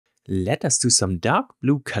Let us do some dark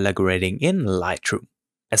blue color grading in Lightroom.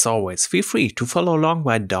 As always, feel free to follow along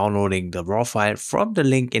by downloading the raw file from the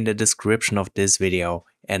link in the description of this video.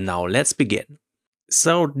 And now let's begin.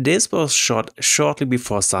 So this was shot shortly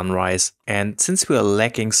before sunrise, and since we are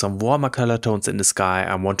lacking some warmer color tones in the sky,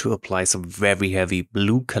 I want to apply some very heavy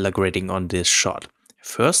blue color grading on this shot.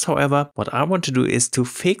 First, however, what I want to do is to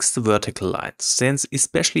fix the vertical lines, since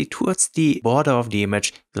especially towards the border of the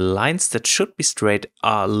image, the lines that should be straight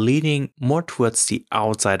are leaning more towards the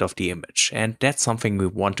outside of the image, and that's something we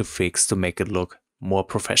want to fix to make it look more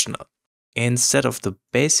professional. Instead of the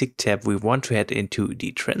basic tab, we want to head into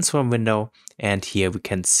the transform window, and here we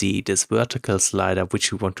can see this vertical slider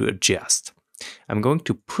which we want to adjust. I'm going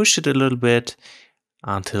to push it a little bit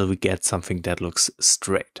until we get something that looks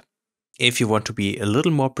straight. If you want to be a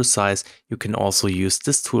little more precise, you can also use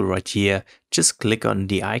this tool right here. Just click on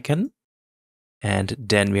the icon, and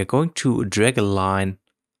then we are going to drag a line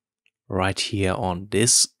right here on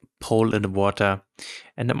this pole in the water.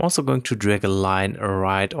 And I'm also going to drag a line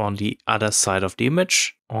right on the other side of the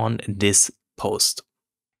image on this post.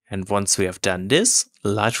 And once we have done this,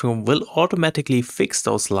 Lightroom will automatically fix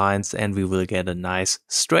those lines and we will get a nice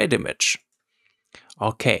straight image.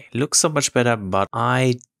 Okay, looks so much better, but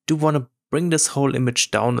I do want to bring this whole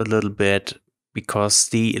image down a little bit because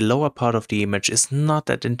the lower part of the image is not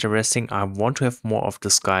that interesting. I want to have more of the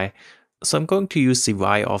sky. So I'm going to use the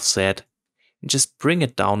Y offset and just bring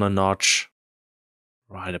it down a notch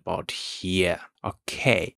right about here.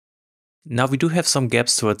 Okay. Now we do have some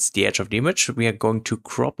gaps towards the edge of the image. We are going to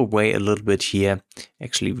crop away a little bit here.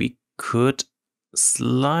 Actually, we could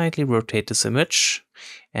slightly rotate this image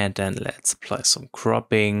and then let's apply some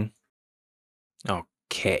cropping.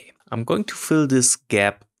 Okay, I'm going to fill this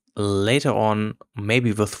gap later on,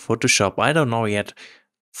 maybe with Photoshop. I don't know yet.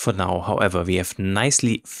 For now, however, we have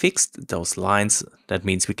nicely fixed those lines. That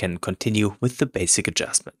means we can continue with the basic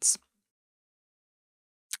adjustments.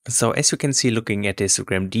 So as you can see, looking at the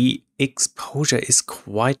histogram, the exposure is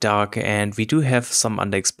quite dark and we do have some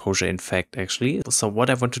underexposure in fact actually. So what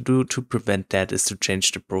I want to do to prevent that is to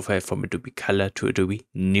change the profile from Adobe Color to Adobe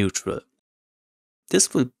Neutral.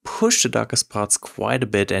 This will push the darkest parts quite a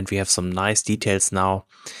bit and we have some nice details now.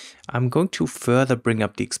 I'm going to further bring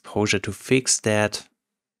up the exposure to fix that.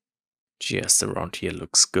 Just around here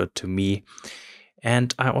looks good to me.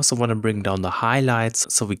 And I also want to bring down the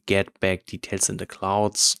highlights so we get back details in the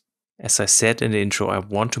clouds. As I said in the intro, I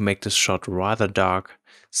want to make this shot rather dark,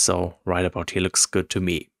 so right about here looks good to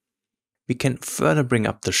me. We can further bring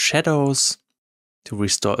up the shadows to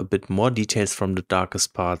restore a bit more details from the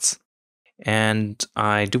darkest parts. And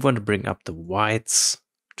I do want to bring up the whites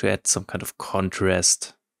to add some kind of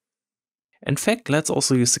contrast. In fact, let's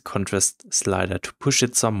also use the contrast slider to push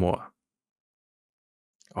it some more.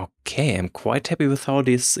 Okay, I'm quite happy with how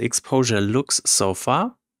this exposure looks so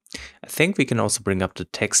far. I think we can also bring up the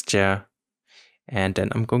texture, and then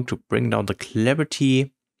I'm going to bring down the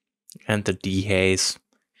clarity and the dehaze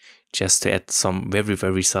just to add some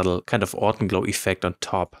very subtle kind of autumn glow effect on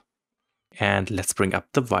top. And let's bring up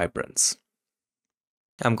the vibrance.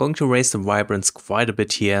 I'm going to raise the vibrance quite a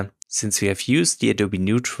bit here since we have used the Adobe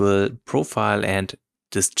Neutral profile and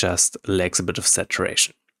this just lacks a bit of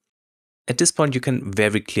saturation. At this point, you can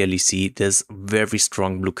very clearly see this very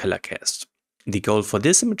strong blue color cast. The goal for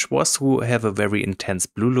this image was to have a very intense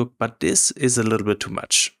blue look, but this is a little bit too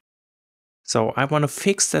much. So I want to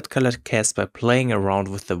fix that color cast by playing around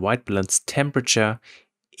with the white balance temperature,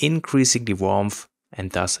 increasing the warmth,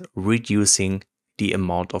 and thus reducing the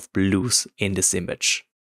amount of blues in this image.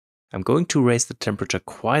 I'm going to raise the temperature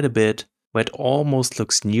quite a bit, where it almost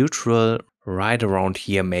looks neutral, right around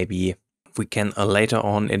here maybe. We can later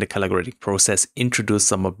on in the color grading process introduce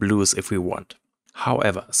some more blues if we want.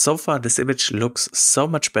 However, so far this image looks so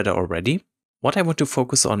much better already. What I want to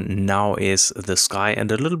focus on now is the sky and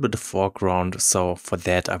a little bit of foreground, so for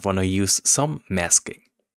that I want to use some masking.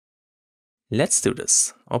 Let's do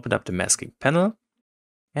this. Open up the masking panel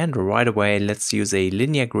and right away let's use a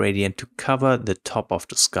linear gradient to cover the top of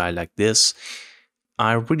the sky like this.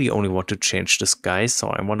 I really only want to change the sky, so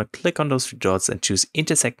I want to click on those three dots and choose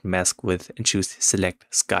intersect mask with and choose select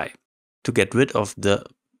sky to get rid of the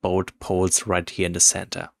both poles right here in the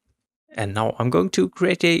center. And now I'm going to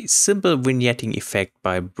create a simple vignetting effect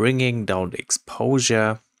by bringing down the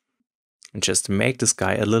exposure and just make the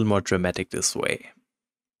sky a little more dramatic this way.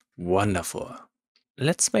 Wonderful.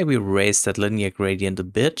 Let's maybe raise that linear gradient a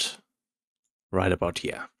bit right about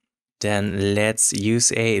here. Then let's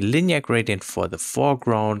use a linear gradient for the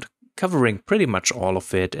foreground, covering pretty much all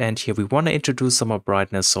of it. And here we want to introduce some more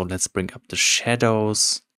brightness, so let's bring up the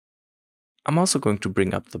shadows. I'm also going to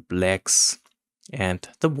bring up the blacks and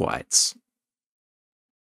the whites.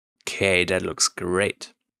 Okay, that looks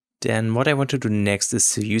great. Then what I want to do next is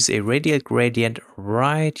to use a radial gradient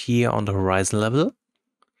right here on the horizon level.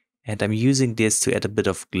 And I'm using this to add a bit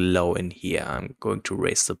of glow in here. I'm going to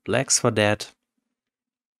raise the blacks for that.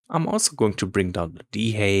 I'm also going to bring down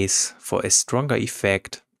the dehaze for a stronger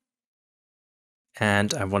effect.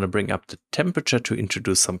 And I want to bring up the temperature to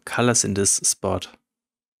introduce some colors in this spot.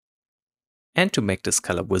 And to make this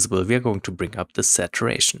color visible, we are going to bring up the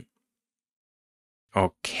saturation.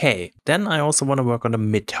 Okay, then I also want to work on the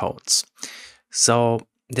midtones. So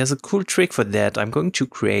there's a cool trick for that. I'm going to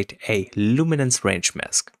create a luminance range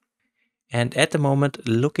mask. And at the moment,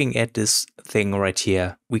 looking at this thing right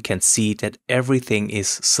here, we can see that everything is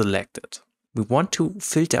selected. We want to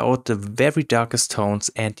filter out the very darkest tones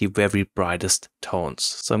and the very brightest tones.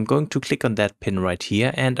 So I'm going to click on that pin right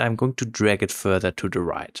here and I'm going to drag it further to the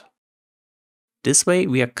right. This way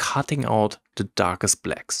we are cutting out the darkest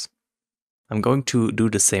blacks. I'm going to do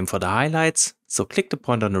the same for the highlights. So click the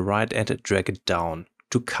point on the right and drag it down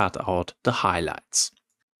to cut out the highlights.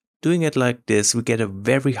 Doing it like this, we get a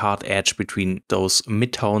very hard edge between those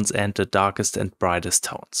midtones and the darkest and brightest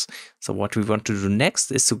tones. So what we want to do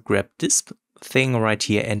next is to grab this thing right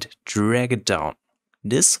here and drag it down.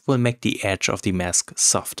 This will make the edge of the mask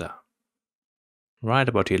softer. Right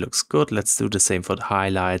about here looks good. Let's do the same for the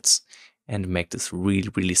highlights and make this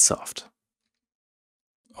really soft.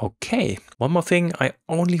 Okay, one more thing, I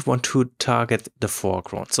only want to target the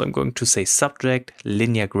foreground. So I'm going to say subject,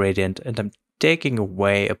 linear gradient, and I'm taking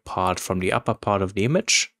away a part from the upper part of the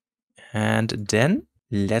image. And then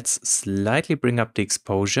let's slightly bring up the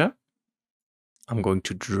exposure. I'm going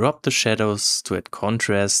to drop the shadows to add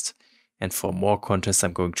contrast. And for more contrast,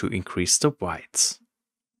 I'm going to increase the whites.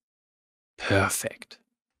 Perfect.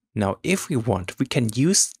 Now, if we want, we can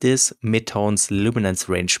use this midtones luminance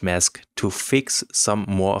range mask to fix some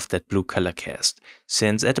more of that blue color cast.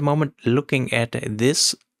 Since at the moment, looking at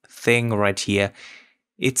this thing right here,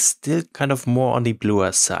 it's still kind of more on the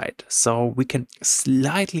bluer side. So we can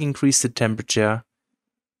slightly increase the temperature,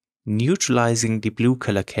 neutralizing the blue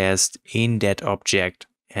color cast in that object.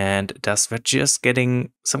 And thus we're just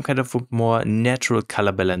getting some kind of a more natural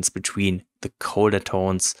color balance between the colder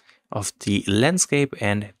tones of the landscape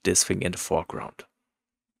and this thing in the foreground.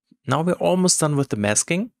 Now we're almost done with the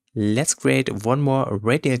masking. Let's create one more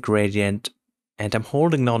radial gradient. And I'm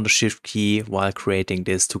holding down the shift key while creating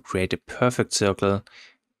this to create a perfect circle.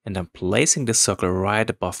 And I'm placing the circle right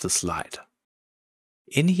above the slide.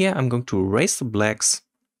 In here, I'm going to raise the blacks.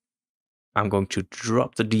 I'm going to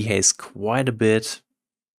drop the dehaze quite a bit.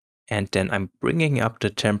 And then I'm bringing up the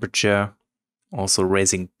temperature, also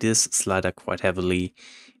raising this slider quite heavily.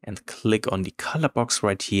 And click on the color box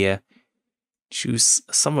right here. Choose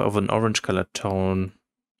somewhere of an orange color tone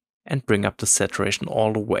and bring up the saturation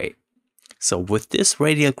all the way. So with this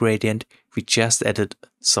radial gradient, we just added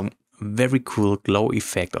some very cool glow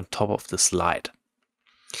effect on top of the slide.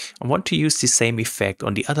 I want to use the same effect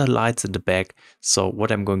on the other lights in the back. So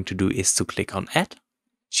what I'm going to do is to click on Add,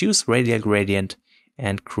 choose radial gradient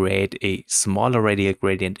and create a smaller radial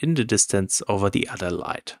gradient in the distance over the other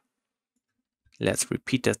light. Let's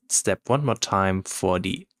repeat that step one more time for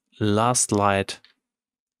the last light,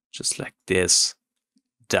 just like this.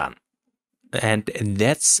 Done. And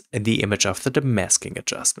that's the image after the masking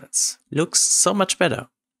adjustments. Looks so much better.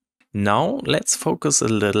 Now let's focus a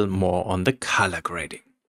little more on the color grading.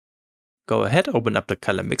 Go ahead, open up the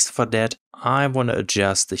color mixer for that. I want to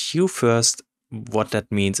adjust the hue first. What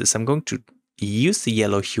that means is I'm going to use the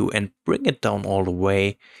yellow hue and bring it down all the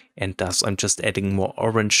way. And thus I'm just adding more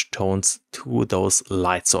orange tones to those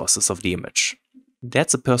light sources of the image.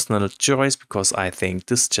 That's a personal choice because I think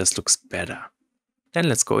this just looks better. Then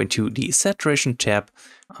let's go into the saturation tab.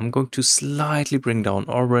 I'm going to slightly bring down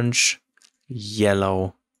orange,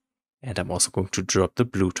 yellow, and I'm also going to drop the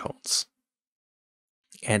blue tones.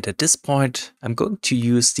 And at this point, I'm going to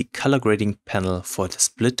use the color grading panel for the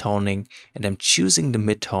split toning, and I'm choosing the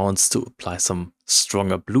midtones to apply some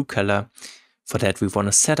stronger blue color. For that, we want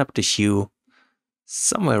to set up the hue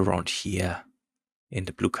somewhere around here in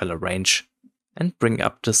the blue color range and bring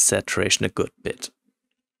up the saturation a good bit.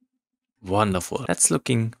 Wonderful. That's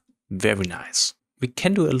looking very nice. We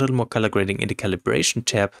can do a little more color grading in the calibration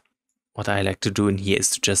tab. What I like to do in here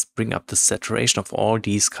is to just bring up the saturation of all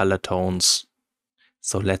these color tones.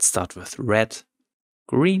 So let's start with red,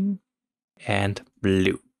 green, and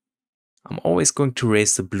blue. I'm always going to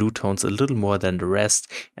raise the blue tones a little more than the rest,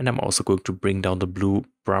 and I'm also going to bring down the blue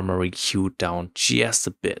primary hue down just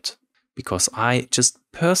a bit, because I just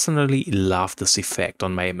personally love this effect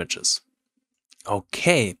on my images.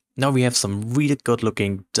 Okay, Now we have some really good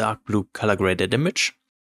looking dark blue color graded image.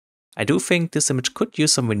 I do think this image could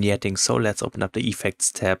use some vignetting, so let's open up the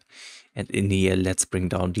effects tab, and in here let's bring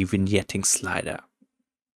down the vignetting slider.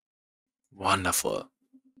 Wonderful.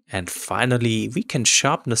 And finally, we can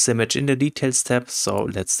sharpen this image in the details tab, so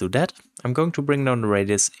let's do that. I'm going to bring down the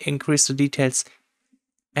radius, increase the details,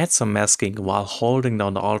 add some masking while holding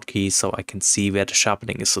down the Alt key so I can see where the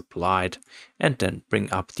sharpening is applied, and then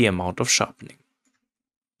bring up the amount of sharpening.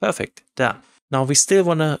 Perfect, done. Now we still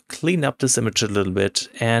want to clean up this image a little bit,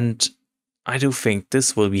 and I do think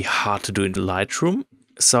this will be hard to do in Lightroom.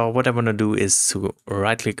 So what I want to do is to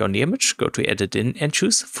right click on the image, go to Edit In and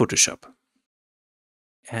choose Photoshop.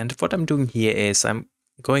 And what I'm doing here is I'm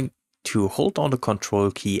going to hold down the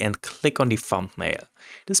Control key and click on the thumbnail.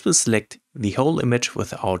 This will select the whole image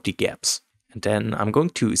without the gaps. And then I'm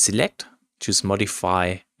going to select, choose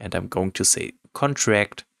Modify, and I'm going to say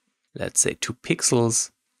Contract, let's say 2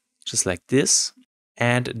 pixels, just like this.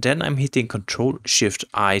 And then I'm hitting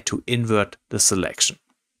Ctrl-Shift-I to invert the selection.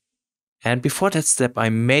 And before that step, I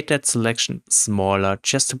made that selection smaller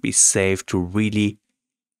just to be safe to really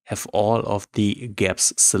have all of the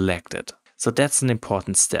gaps selected. So that's an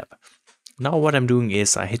important step. Now what I'm doing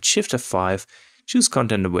is I hit Shift F5, choose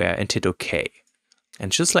Content Aware and hit OK.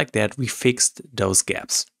 And just like that, we fixed those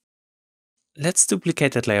gaps. Let's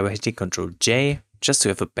duplicate that layer by hitting Ctrl J just to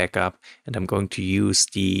have a backup. And I'm going to use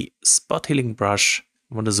the spot healing brush.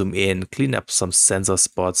 I want to zoom in, clean up some sensor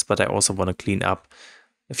spots, but I also want to clean up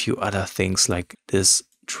a few other things like this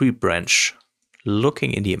tree branch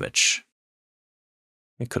looking in the image.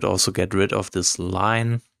 I could also get rid of this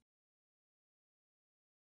line.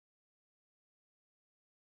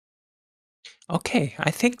 Okay,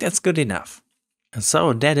 I think that's good enough. And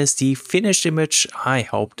so that is the finished image. I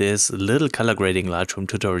hope this little color grading Lightroom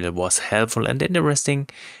tutorial was helpful and interesting.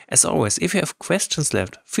 As always, if you have questions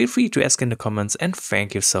left, feel free to ask in the comments, and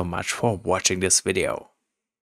thank you so much for watching this video.